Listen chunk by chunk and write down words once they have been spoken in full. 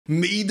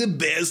May the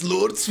best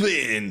lords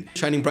win.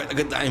 Shining bright like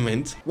a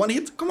diamond. One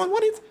hit. Come on,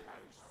 one hit.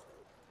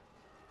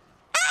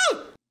 Ah!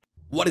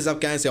 What is up,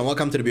 guys, and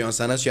welcome to the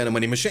BeyondStandards channel. My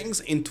name is Shanks,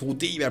 and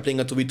today we are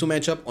playing a 2v2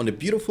 matchup on the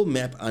beautiful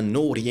map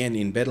Anorian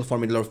in Battle for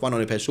Middle-earth 1 on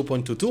the patch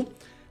 2.22,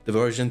 the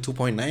version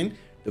 2.9.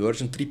 The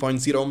version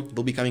 3.0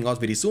 will be coming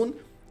out very soon,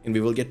 and we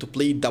will get to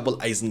play double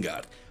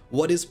Isengard.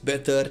 What is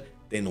better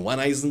than one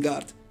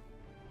Isengard?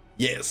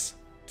 Yes,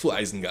 two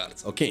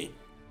Isengards. Okay,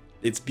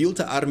 let's build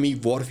the army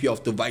warfare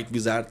of the White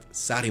Wizard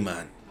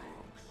Saruman.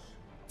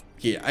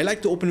 Okay, I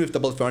like to open with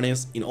double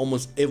furnace in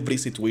almost every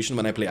situation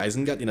when I play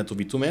Isengard in a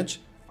 2v2 match,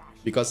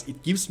 because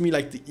it gives me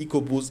like the eco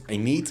boost I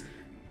need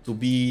to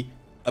be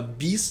a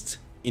beast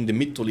in the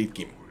mid to late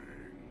game.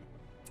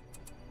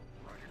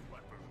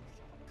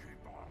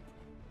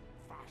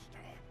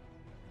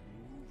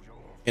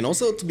 And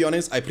also, to be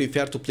honest, I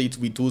prefer to play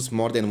 2v2s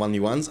more than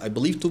 1v1s. I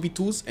believe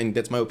 2v2s, and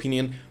that's my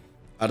opinion,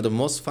 are the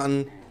most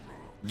fun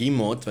game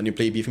mode when you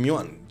play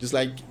BFME1. Just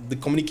like the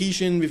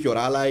communication with your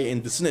ally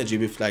and the synergy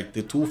with like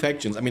the two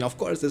factions. I mean, of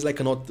course, there's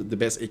like not the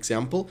best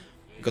example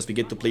because we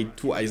get to play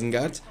two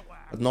Isengards,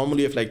 but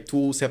normally you have like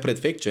two separate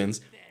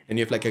factions and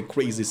you have like a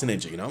crazy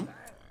synergy, you know?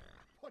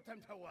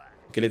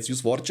 Okay, let's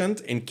use War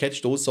Chant and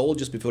catch those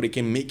soldiers before they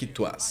can make it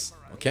to us.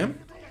 Okay?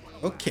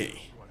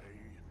 Okay.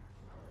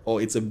 Oh,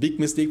 it's a big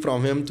mistake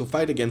from him to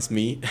fight against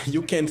me.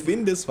 You can't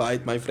win this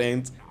fight, my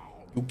friend.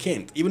 You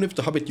can't. Even with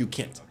the Hobbit, you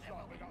can't.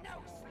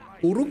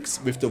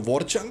 Uruks with the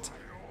War Chant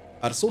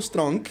are so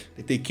strong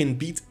that they can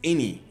beat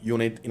any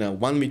unit in a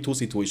 1v2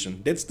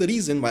 situation. That's the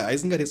reason why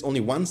Isengard has only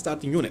one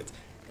starting unit.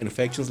 And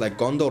factions like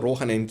Gondor,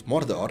 Rohan and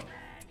Mordor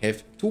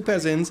have two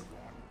peasants,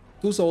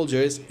 two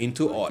soldiers and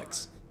two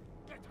orcs.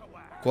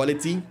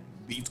 Quality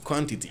beats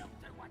quantity.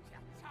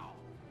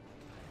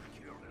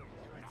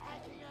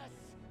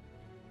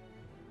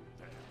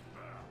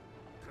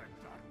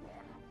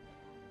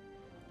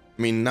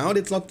 I mean, now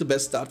that's not the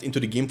best start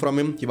into the game from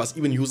him. He was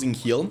even using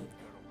heal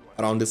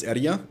around this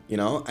area, you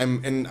know.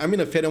 I'm in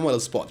a phenomenal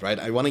spot, right?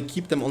 I want to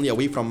keep them only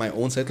away from my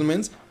own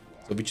settlements,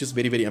 so which is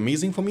very, very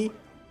amazing for me.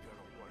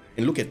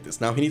 And look at this.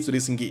 Now he needs to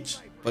disengage.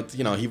 But,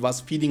 you know, he was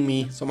feeding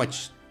me so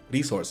much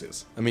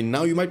resources. I mean,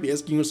 now you might be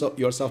asking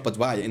yourself, but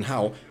why and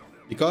how?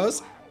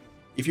 Because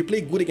if you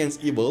play good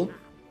against evil,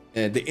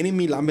 the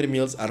enemy lumber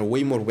mills are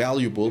way more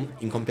valuable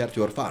in compared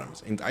to your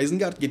farms. And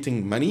Isengard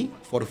getting money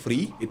for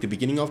free at the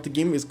beginning of the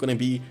game is going to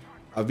be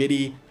a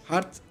very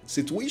hard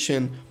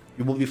situation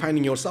you will be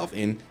finding yourself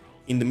in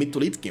the mid to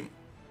late game.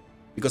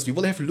 Because we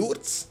will have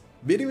LURTZ'S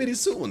very, very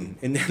soon.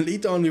 And then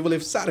later on we will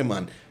have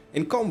Saruman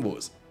and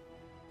combos.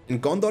 And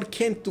Gondor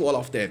can't do all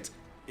of that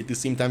at the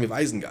same time with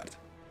Isengard.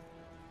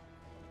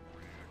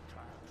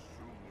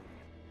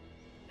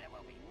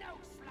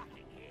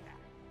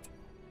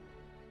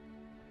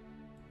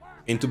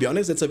 And to be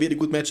honest, that's a very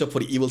good matchup for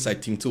the evil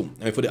side team too.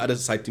 I mean, for the other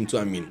side team too,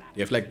 I mean.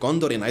 They have like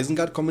Gondor and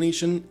Isengard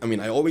combination. I mean,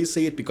 I always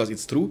say it because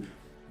it's true.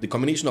 The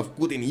combination of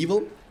good and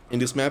evil in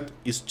this map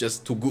is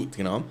just too good,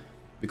 you know?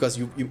 Because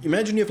you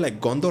imagine you have like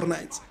Gondor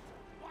Knights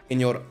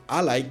and your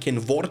ally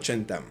can War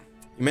Chant them.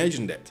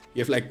 Imagine that.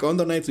 You have like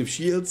Gondor Knights with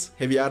shields,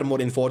 heavy armor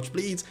and forged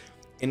blades,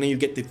 and then you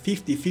get the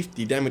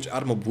 50-50 damage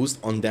armor boost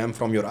on them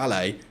from your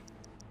ally.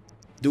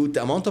 Dude,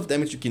 the amount of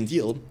damage you can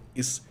deal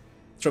is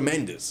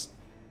tremendous.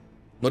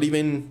 Not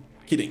even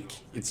kidding.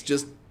 It's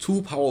just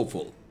too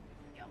powerful.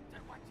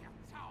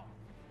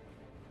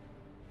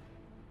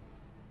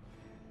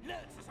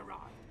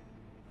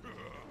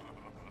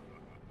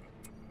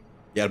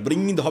 They are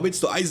bringing the hobbits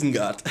to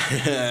Isengard.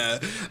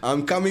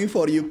 I'm coming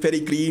for you,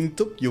 Peregrine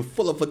Took. You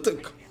full of a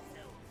took.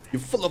 You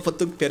full of a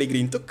took,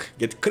 Peregrine Took.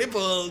 Get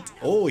crippled.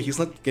 Oh, he's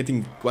not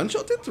getting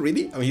one-shotted?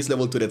 Really? I mean, he's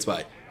level 2, that's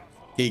why.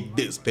 Take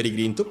this,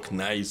 Peregrine Took.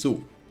 Nice.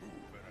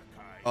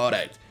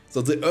 Alright.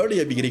 So the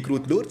earlier we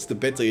recruit LURTZ'S, the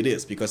better it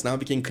is, because now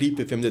we can creep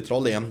with him the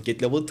Trollheim,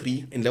 get level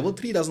 3, and level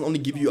 3 doesn't only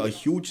give you a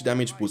huge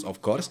damage boost,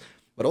 of course,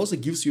 but also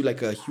gives you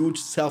like a huge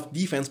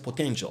self-defense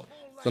potential.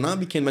 So now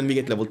we can, when we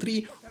get level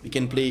 3, we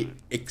can play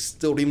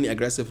extremely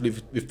aggressively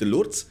with the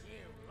LURTZ'S,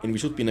 and we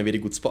should be in a very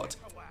good spot.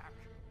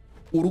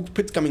 Uruk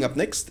Pit coming up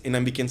next, and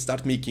then we can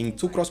start making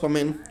 2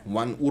 crossbowmen,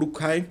 1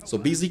 Uruk-hai. So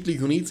basically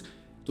you need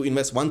to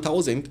invest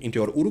 1000 into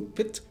your Uruk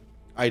Pit,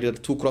 either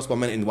 2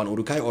 crossbowmen and 1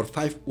 Uruk-hai, or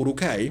 5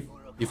 Uruk-hai,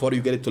 before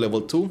you get it to level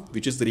 2,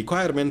 which is the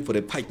requirement for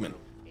the pikeman.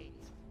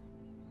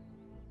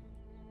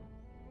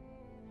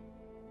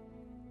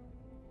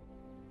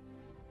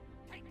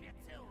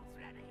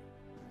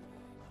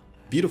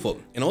 Beautiful.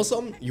 And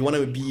also, you want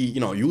to be,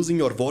 you know, using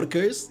your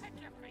workers.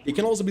 They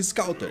can also be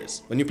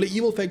scouters. When you play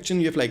evil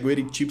faction, you have like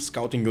very cheap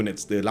scouting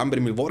units. The lumber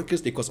mill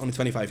workers, they cost only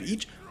 25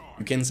 each.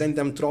 You can send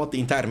them throughout the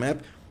entire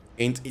map,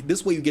 and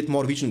this way you get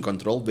more vision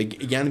control.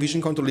 Again,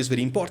 vision control is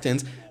very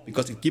important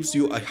because it gives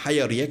you a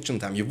higher reaction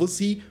time. You will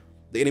see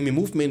the enemy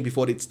movement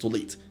before it's too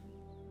late.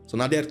 So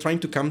now they are trying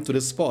to come to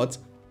this spot.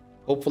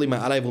 Hopefully my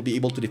ally will be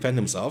able to defend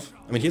himself.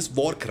 I mean, he has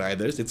Wark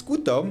Riders. It's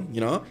good though, you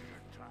know.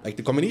 Like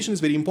the combination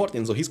is very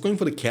important. So he's going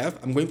for the cav,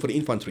 I'm going for the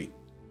infantry.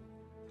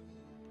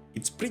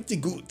 It's pretty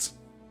good.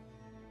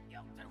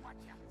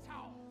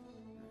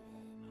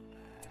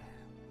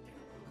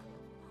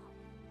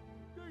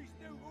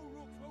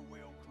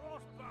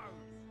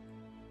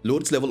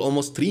 Lurtz level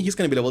almost 3. He's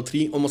gonna be level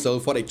 3, almost level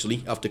 4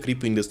 actually, after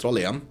creeping this troll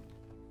layer.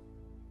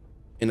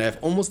 And I have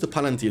almost the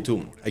Palantir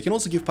too. I can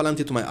also give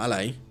Palantir to my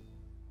ally.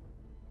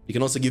 You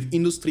can also give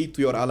Industry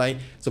to your ally.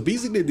 So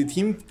basically the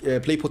team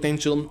play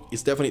potential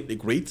is definitely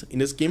great in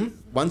this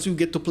game. Once you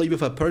get to play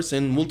with a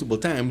person multiple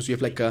times, you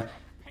have like a,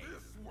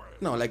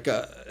 you know, like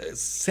a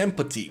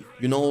sympathy.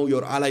 You know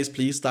your ally's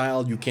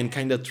playstyle. You can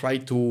kind of try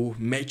to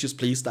match his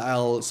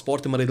playstyle,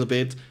 support him a little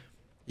bit.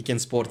 He can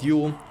support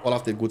you, all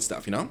of that good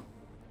stuff, you know?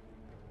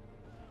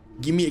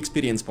 Give me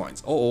experience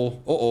points.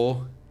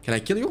 Uh-oh. Can I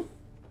kill you?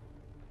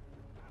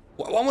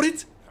 One more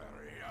hit?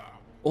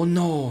 Oh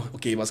no.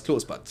 Okay, it was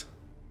close, but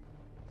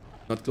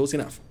not close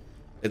enough.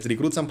 Let's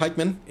recruit some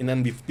pikemen, and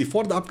then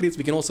before the upgrades,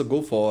 we can also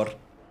go for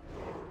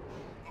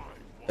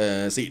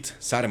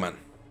Saruman.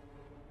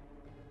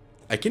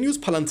 I can use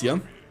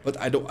Palantir, but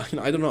I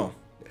don't know.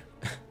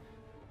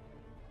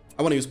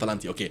 I want to use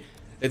Palantir. Okay,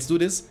 let's do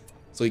this.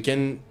 So you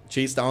can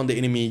chase down the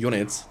enemy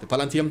units. The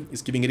Palantir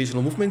is giving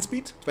additional movement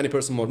speed,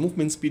 20% more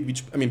movement speed,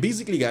 which, I mean,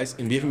 basically, guys,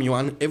 in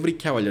BFME1, every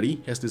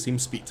cavalry has the same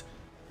speed.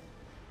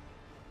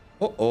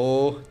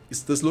 Uh-oh.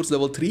 Is this Lurtz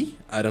level 3?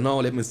 I don't know.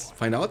 Let me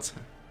find out.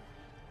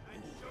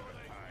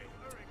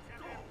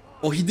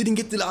 Oh, he didn't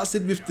get the last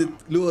hit with the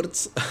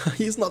Lurtz.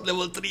 He's not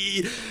level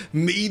 3.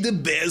 May the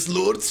best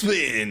Lurtz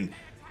win.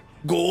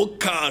 Go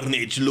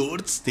Carnage,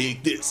 Lurtz.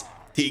 Take this.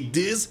 Take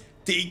this.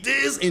 Take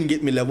this and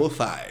get me level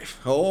 5.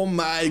 Oh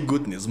my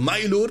goodness.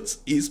 My Lurtz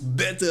is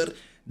better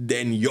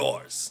than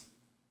yours.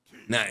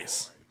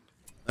 Nice.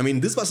 I mean,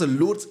 this was a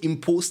Lurtz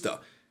imposter.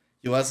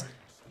 He was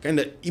kind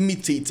of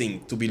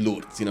imitating to be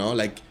Lurtz, you know,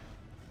 like,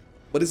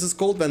 what is this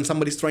called when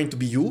somebody's trying to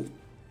be you?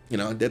 You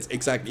know, that's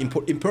exactly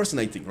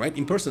impersonating, right?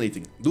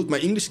 Impersonating. Dude, my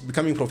English is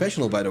becoming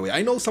professional, by the way.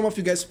 I know some of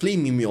you guys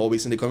flaming me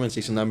always in the comment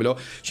section down below.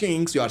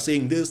 Shanks, you are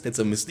saying this, that's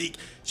a mistake.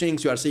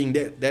 Shanks, you are saying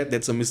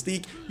that's a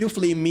mistake. You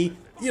flame me.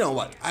 You know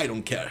what? I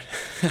don't care.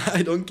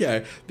 I don't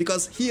care.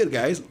 Because here,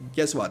 guys,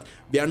 guess what?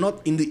 We are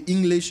not in the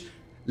English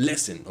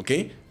lesson,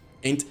 okay?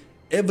 And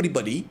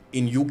everybody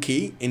in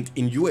UK and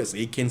in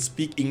USA can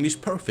speak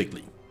English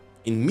perfectly.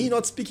 And me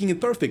not speaking it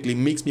perfectly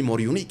makes me more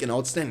unique and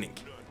outstanding.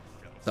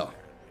 So,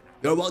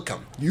 you're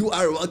welcome. You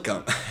are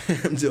welcome.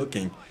 I'm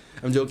joking.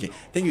 I'm joking.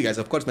 Thank you guys.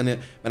 Of course, when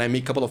I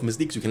make a couple of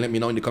mistakes, you can let me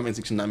know in the comment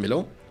section down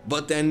below.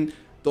 But then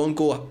don't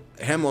go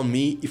ham on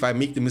me if I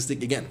make the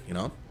mistake again, you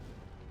know?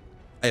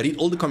 I read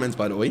all the comments,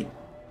 by the way.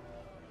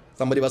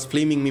 Somebody was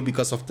flaming me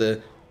because of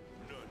the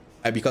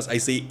because I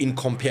say in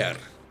compare.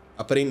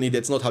 Apparently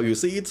that's not how you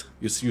say it.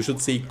 You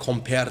should say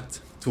compared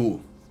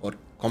to or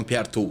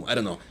compare to. I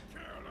don't know.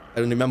 I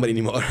don't remember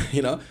anymore,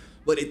 you know?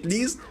 But at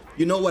least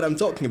you know what I'm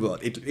talking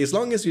about. As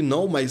long as you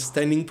know my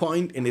standing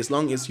point and as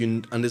long as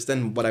you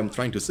understand what I'm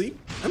trying to say,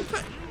 I'm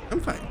fine. I'm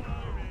fine.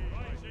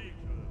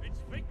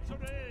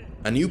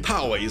 A new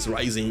power is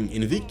rising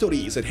and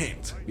victory is at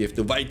hand. We have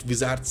the white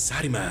wizard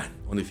Saruman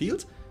on the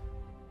field.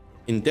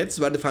 And that's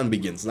where the fun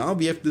begins. Now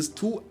we have these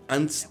two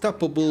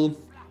unstoppable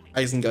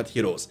Isengard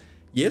heroes.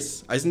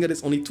 Yes, Isengard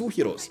has only two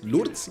heroes,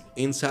 Lurtz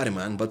and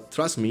Saruman, but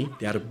trust me,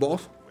 they are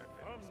both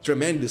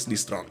tremendously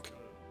strong.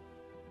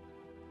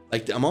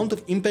 Like the amount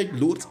of impact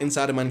Lurtz and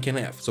Saruman can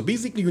have. So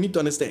basically you need to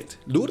understand,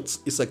 Lurtz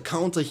is a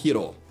counter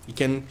hero. He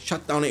can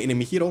shut down an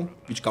enemy hero,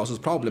 which causes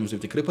problems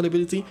with the cripple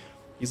ability.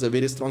 He's a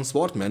very strong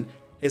swordsman,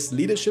 has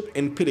leadership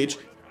and pillage,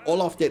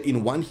 all of that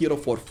in one hero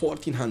for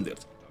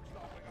 1400,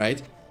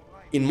 right?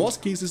 In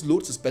most cases,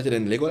 Lurtz is better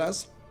than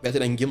Legolas, better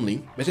than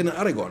Gimli, better than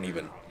Aragorn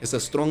even. Has a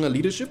stronger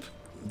leadership,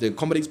 the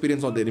combat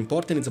experience not that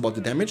important, it's about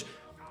the damage.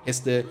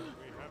 Has the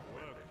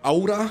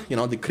aura, you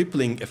know, the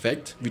crippling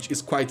effect, which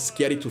is quite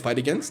scary to fight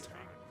against.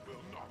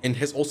 And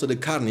has also the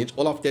carnage,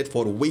 all of that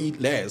for way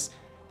less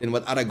than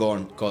what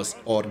Aragorn costs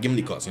or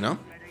Gimli costs, you know?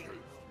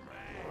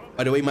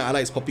 By the way, my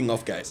ally is popping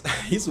off, guys.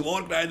 His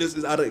war grinders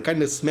is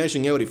kind of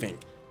smashing everything.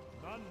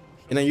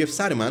 And then you have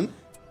Saruman,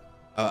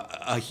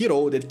 a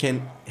hero that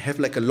can have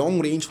like a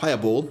long-range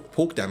fireball,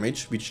 poke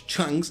damage, which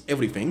chunks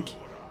everything.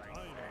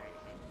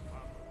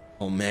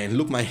 Oh man,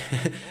 look, my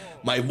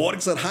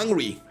wargs are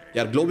hungry. They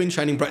are glowing,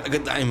 shining bright like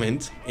a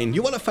diamond. And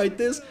you wanna fight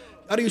this?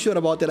 Are you sure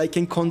about that? I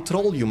can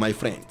control you, my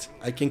friend.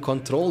 I can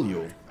control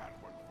you.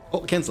 Oh,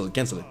 cancel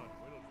it.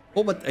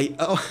 Oh, but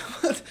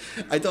what?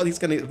 I thought he's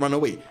gonna run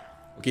away.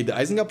 Okay, the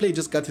Isengard player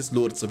just got his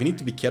Lurtz, so we need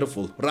to be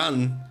careful.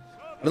 Run!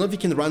 I don't know if he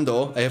can run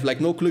though. I have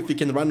like no clue if he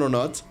can run or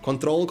not.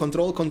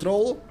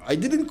 Control. I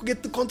didn't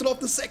get the control of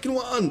the second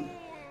one.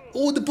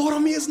 Oh, the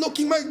Boromir is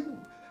knocking my...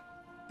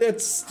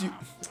 That's...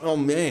 Oh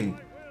man.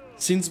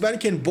 Since when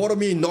can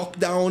Boromir knock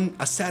down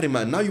a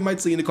Saruman? Now you might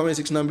say in the comment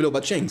section down below,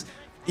 but Shanks,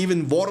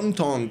 even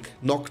Wormtongue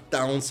knocked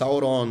down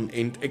Sauron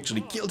and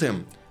actually killed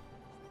him.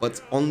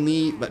 But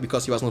only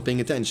because he was not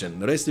paying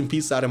attention. Rest in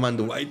peace, Saruman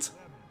the White.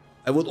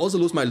 I would also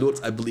lose my Lurtz,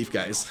 I believe,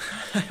 guys.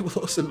 I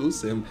will also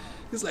lose him.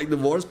 It's like the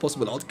worst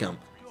possible outcome.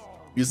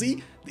 You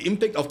see, the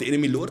impact of the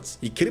enemy Lurtz,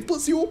 he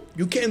cripples you,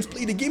 you can't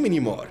play the game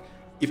anymore.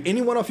 If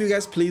any one of you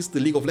guys plays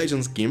the League of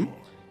Legends game,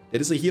 there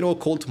is a hero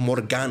called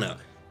Morgana.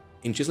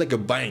 And she's like a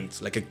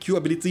bind, like a Q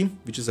ability,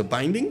 which is a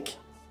binding.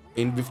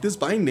 And with this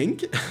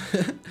binding,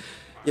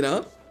 you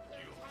know,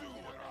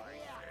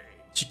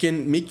 she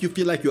can make you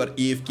feel like you are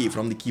AFK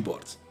from the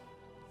keyboard.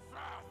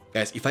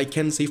 Guys, if I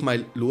can save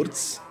my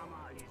lords,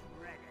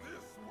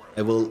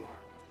 I will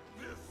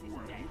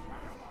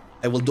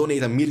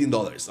donate $1 million.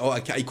 Oh, I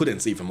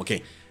couldn't save him.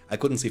 Okay, I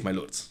couldn't save my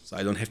lords, so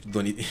I don't have to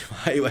donate.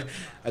 I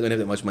don't have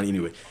that much money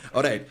anyway.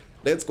 All right,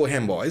 let's go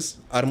ham, boys.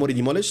 Armory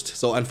demolished.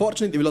 So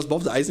unfortunately, we lost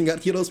both the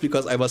Isengard heroes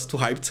because I was too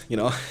hyped. You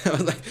know, I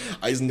was like,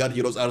 Isengard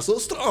heroes are so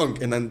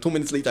strong, and then 2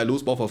 minutes later, I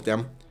lose both of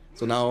them.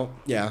 So now,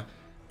 yeah,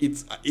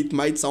 it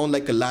might sound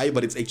like a lie,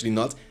 but it's actually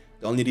not.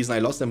 The only reason I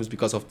lost them is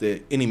because of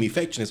the enemy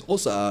faction is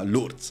also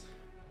Lords.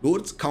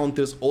 Lords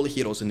counters all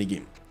heroes in the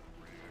game.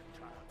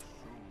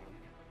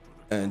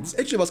 And this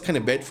actually was kind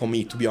of bad for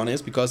me, to be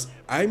honest, because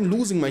I'm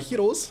losing my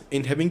heroes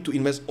and having to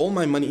invest all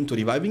my money into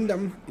reviving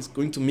them is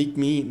going to make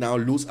me now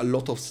lose a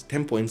lot of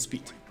tempo and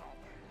speed.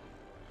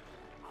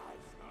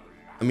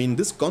 I mean,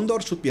 this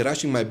Gondor should be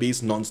rushing my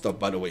base non-stop,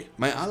 by the way.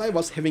 My ally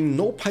was having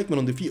no pikemen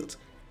on the field.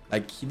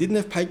 Like, he didn't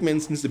have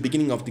pikemen since the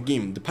beginning of the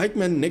game. The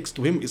pikeman next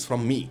to him is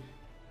from me.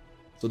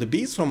 So the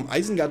base from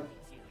Isengard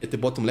at the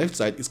bottom left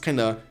side is kind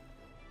of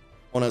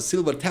on a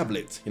silver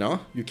tablet, you know?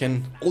 You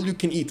can, all you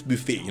can eat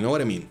buffet, you know what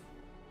I mean?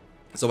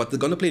 So what the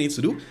Gondor player needs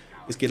to do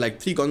is get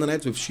like 3 Gondor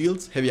Knights with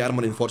shields, heavy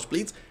armor and forged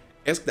plates,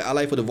 ask the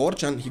ally for the war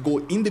chant, he go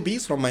in the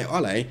base from my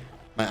ally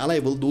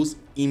will lose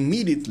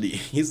immediately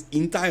his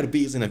entire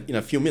base in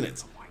a few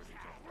minutes.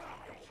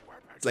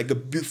 It's like a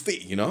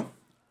buffet, you know?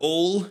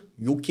 All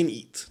you can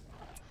eat.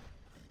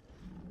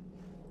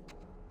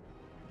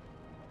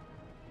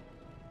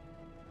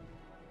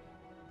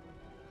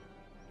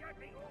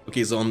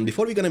 Okay, so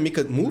before we're gonna make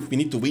a move, we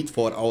need to wait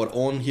for our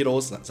own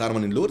heroes,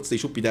 Saruman and Lurtz. They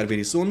should be there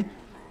very soon.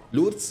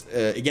 Lurtz,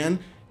 again,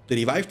 the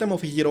revive time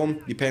of a hero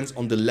depends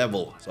on the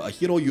level. So a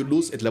hero you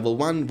lose at level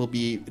 1 will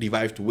be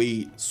revived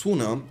way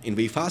sooner and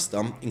way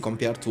faster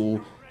compared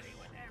to...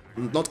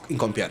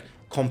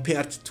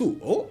 Compared to...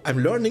 Oh, I'm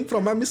learning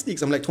from my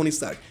mistakes. I'm like Tony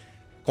Stark.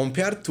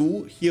 Compared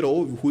to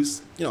hero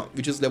who's, you know,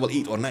 which is level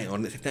 8 or 9 or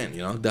 10,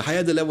 you know. The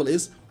higher the level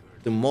is,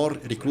 the more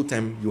recruit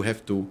time you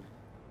have to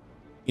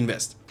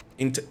invest.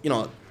 And, you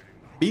know,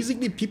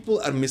 basically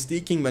people are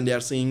mistaking when they are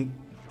saying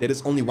there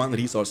is only one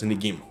resource in the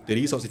game. The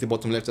resource at the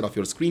bottom left side of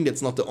your screen,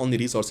 that's not the only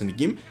resource in the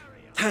game.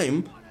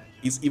 Time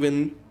is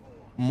even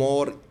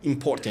more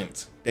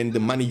important than the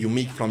money you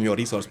make from your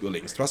resource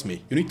buildings. Trust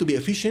me, you need to be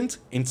efficient,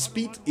 and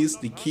speed is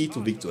the key to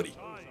victory.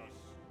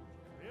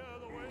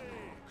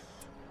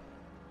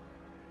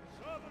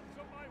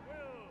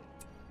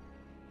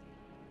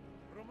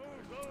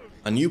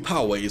 A new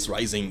power is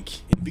rising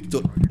in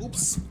victory.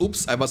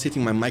 Oops, I was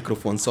hitting my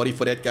microphone. Sorry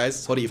for that, guys.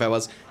 Sorry if I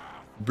was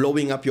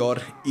blowing up your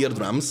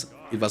eardrums.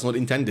 It was not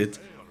intended.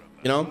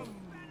 You know,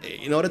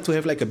 in order to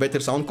have like a better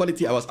sound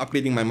quality, I was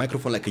upgrading my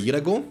microphone like a year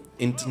ago,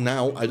 and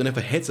now I don't have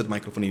a headset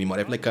microphone anymore. I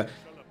have like a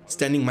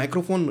standing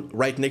microphone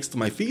right next to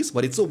my face,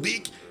 but it's so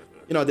big,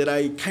 you know, that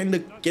I kind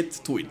of get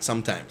to it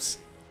sometimes.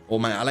 Or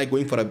my ally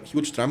going for a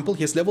huge trample.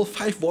 He has level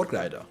 5 Warg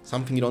Rider,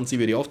 something you don't see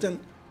very often.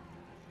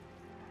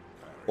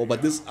 Oh,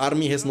 but this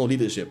army has no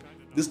leadership.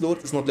 This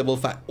lord is not level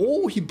 5.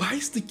 Oh, he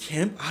buys the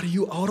camp. Are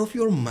you out of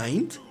your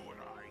mind?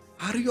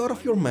 Are you out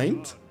of your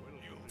mind?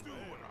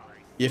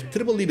 We have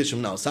triple leadership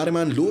now.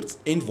 Saruman, Lurtz,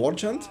 and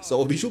Warchant.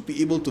 So we should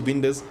be able to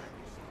win this.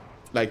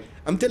 Like,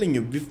 I'm telling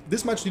you, with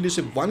this much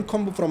leadership, one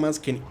combo from us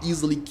can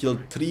easily kill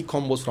 3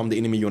 combos from the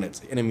enemy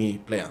units, enemy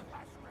player.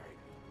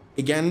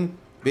 Again,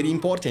 very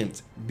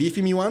important.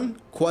 BFME1,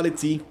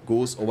 quality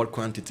goes over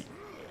quantity.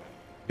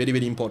 Very,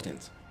 very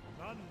important.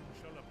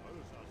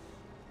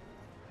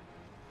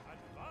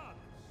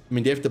 I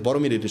mean, they have the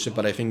Boromir leadership,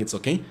 but I think it's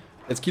okay.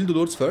 Let's kill the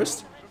lords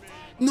first.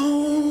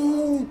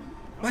 No!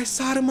 My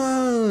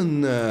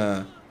Saruman!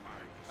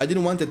 I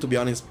didn't want it, to be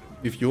honest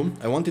with you.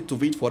 I wanted to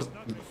wait for...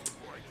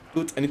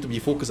 Dude, I need to be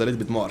focused a little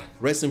bit more.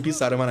 Rest in peace,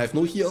 Saruman. I have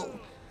no heal.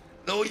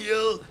 No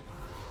heal!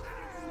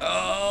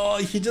 Oh,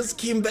 he just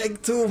came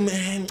back too,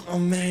 man. Oh,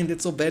 man,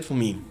 that's so bad for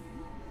me.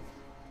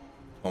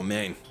 Oh,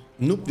 man.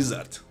 Noob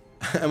Wizard.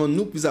 I'm a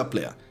Noob Wizard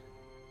player.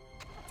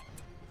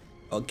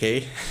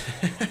 Okay.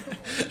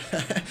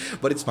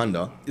 But it's fun,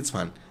 though. It's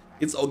fun.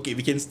 It's okay.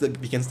 We can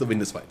still win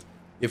this fight.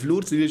 If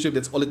Lurtz leadership,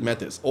 that's all it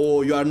matters.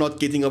 Oh, you are not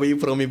getting away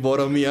from me,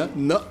 Boromir.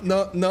 No,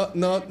 no, no,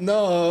 no,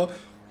 no.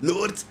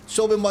 Lurtz,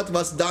 show them what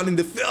was done in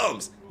the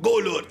films. Go,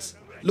 Lurtz.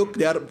 Look,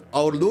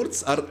 our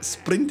Lurtz are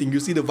sprinting. You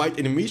see the white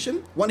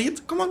animation? One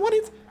hit. Come on, one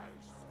hit.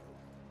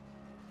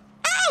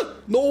 Ah!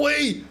 No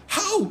way.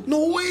 How?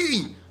 No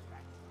way.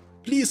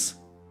 Please.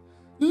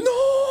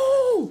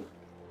 No.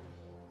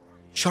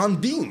 Sean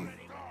Bean.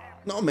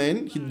 No,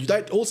 man. He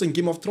died also in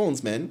Game of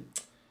Thrones, man.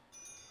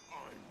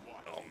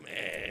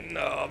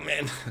 Oh,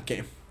 man.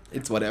 Okay.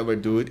 It's whatever,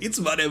 dude. It's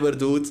whatever,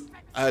 dude.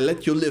 I'll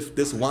let you live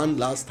this one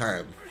last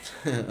time.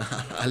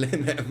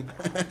 LMM.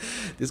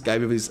 This guy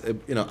with his,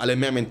 you know,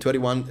 LMM in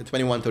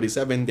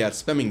 2137, they are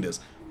spamming this.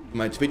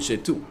 My Twitch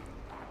chat too.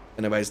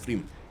 Whenever I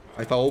stream.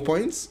 5 hour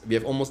points. We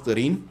have almost the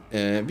rain.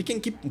 We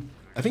can keep...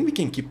 I think we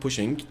can keep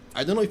pushing.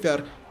 I don't know if we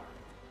are...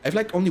 I have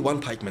like only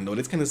one pikeman though.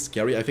 That's kind of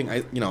scary. I think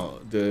you know,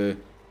 the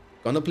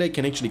Counterplay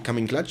can actually come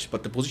in clutch,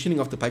 but the positioning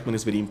of the pikeman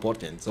is very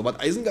important. So what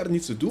Isengard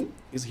needs to do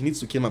is he needs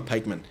to kill my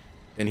pikeman.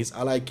 Then his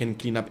ally can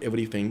clean up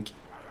everything.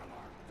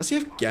 Does he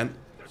have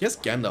He has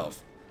Gandalf.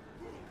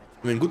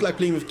 I mean, good luck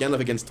playing with Gandalf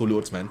against 2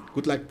 lords, man.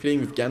 Good luck playing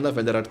with Gandalf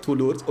when there are 2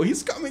 lords. Oh,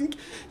 he's coming.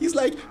 He's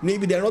like,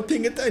 maybe they're not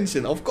paying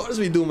attention. Of course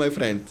we do, my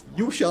friend.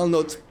 You shall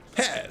not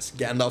pass,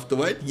 Gandalf the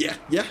White.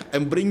 Yeah,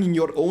 I'm bringing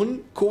your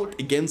own court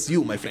against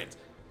you, my friend.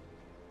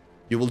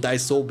 You will die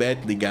so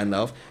badly,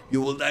 Gandalf.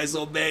 You will die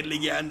so badly,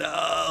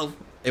 Gandalf.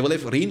 I will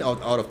have Rain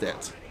out of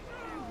that.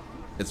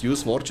 Let's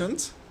use War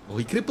Chant. Oh,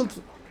 he crippled.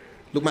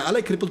 Look, my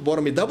ally crippled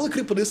Boromir. Double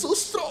cripple is so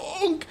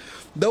strong.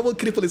 Double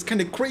cripple is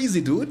kind of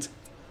crazy, dude.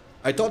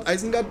 I thought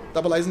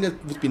double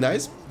Isengard would be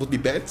nice, would be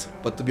bad,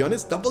 but to be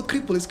honest, double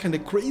cripple is kind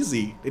of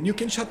crazy. Then you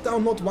can shut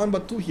down not 1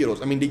 but 2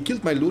 heroes. I mean, they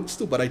killed my lords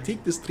too, but I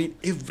take this trade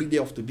every day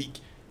of the week.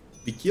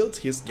 We killed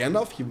his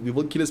Gandalf, we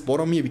will kill his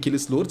Boromir, we kill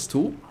his lords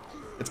too.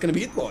 That's gonna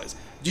be it, boys.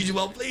 GG,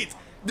 well played.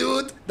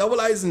 Dude, double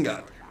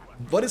Isengard.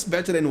 What is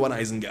better than 1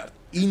 Isengard?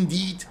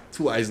 Indeed,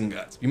 2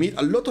 Isengards. We made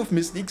a lot of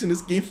mistakes in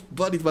this game,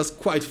 but it was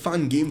quite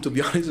fun game, to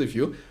be honest with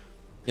you.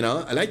 You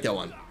know, I like that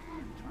one.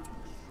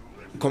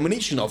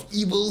 Combination of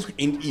evil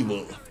and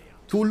evil.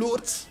 2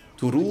 lords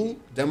to rule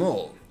them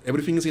all.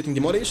 Everything is getting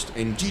demolished,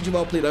 and GG,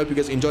 well played. I hope you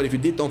guys enjoyed. If you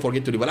did, don't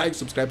forget to leave a like,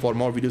 subscribe for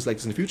more videos like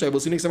this in the future. I will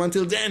see you next time.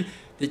 Until then,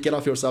 take care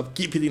of yourself,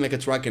 keep hitting like a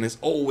truck, and as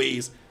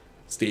always,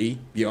 stay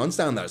beyond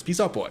standards. Peace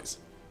out, boys.